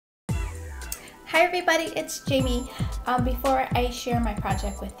Hi everybody, it's Jamie. Before I share my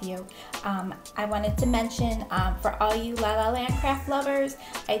project with you, I wanted to mention for all you La La Land craft lovers,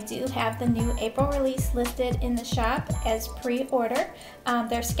 I do have the new April release listed in the shop as pre-order.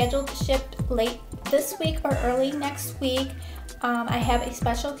 They're scheduled to ship late this week or early next week. I have a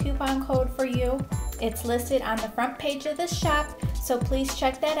special coupon code for you. It's listed on the front page of the shop, so please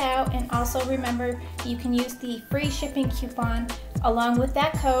check that out. And also remember, you can use the free shipping coupon along with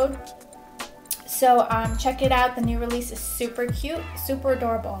that code. So check it out. The new release is super cute, super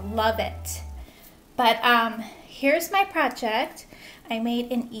adorable. Love it. But here's my project. I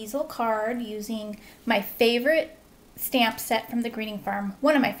made an easel card using my favorite stamp set from the Greeting Farm.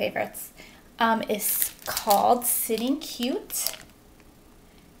 One of my favorites is called Sitting Cute.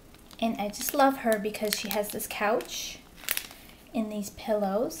 And I just love her because she has this couch and these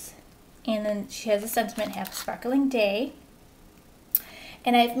pillows. And then she has a sentiment, have a sparkling day.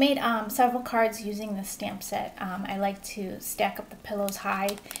 And I've made several cards using this stamp set. I like to stack up the pillows high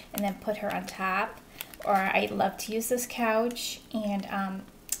and then put her on top. Or I love to use this couch and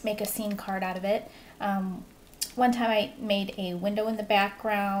make a scene card out of it. One time I made a window in the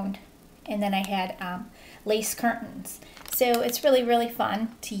background, and then I had lace curtains. So it's really, really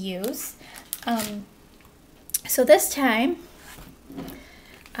fun to use. So this time,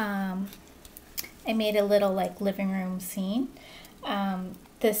 I made a little like living room scene.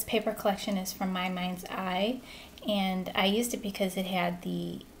 This paper collection is from My Mind's Eye, and I used it because it had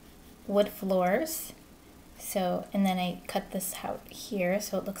the wood floors. So, and then I cut this out here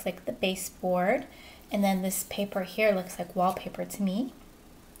so it looks like the baseboard, and then this paper here looks like wallpaper to me.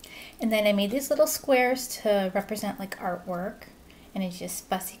 And then I made these little squares to represent like artwork, and I just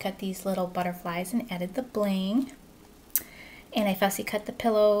fussy cut these little butterflies and added the bling. And I fussy cut the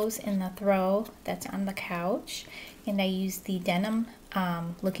pillows and the throw that's on the couch. And I used the denim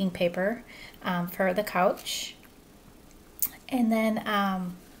looking paper for the couch. And then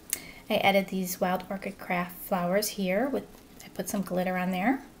I added these Wild Orchid Craft flowers here. I put some glitter on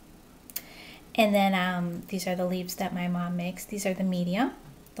there. And then these are the leaves that my mom makes. These are the medium.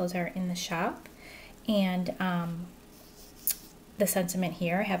 Those are in the shop. And the sentiment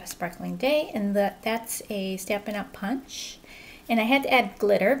here, have a sparkling day. And that's a Stampin' Up! Punch. And I had to add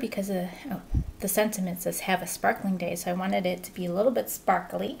glitter because the sentiment says have a sparkling day, so I wanted it to be a little bit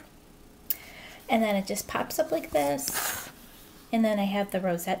sparkly. And then it just pops up like this. And then I have the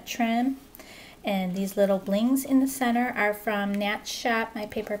rosette trim. And these little blings in the center are from Nat's Shop, My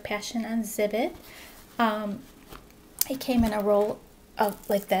Paper Passion on Zibbit. It came in a roll of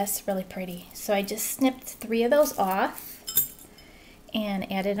like this, really pretty. So I just snipped 3 of those off and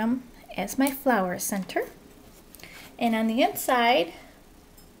added them as my flower center. And on the inside,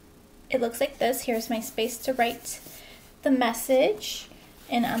 it looks like this. Here's my space to write the message.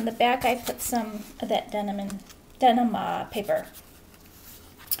 And on the back, I put some of that denim paper,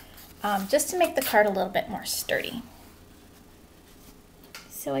 just to make the card a little bit more sturdy.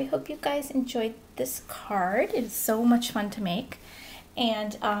 So I hope you guys enjoyed this card. It's so much fun to make.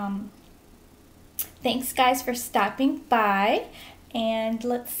 And thanks guys for stopping by. And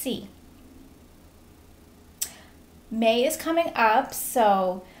let's see. May is coming up,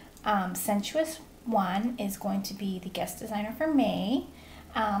 so Sensuous One is going to be the guest designer for May.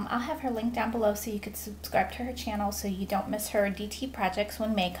 I'll have her link down below so you could subscribe to her channel so you don't miss her DT projects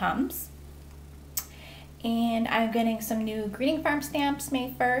when May comes. And I'm getting some new Greeting Farm stamps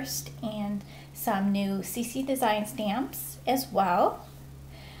May 1st and some new CC Design stamps as well.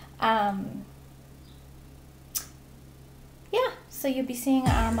 Yeah, so you'll be seeing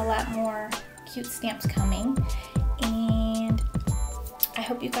a lot more cute stamps coming. And I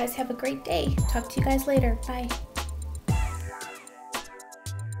hope you guys have a great day. Talk to you guys later. Bye.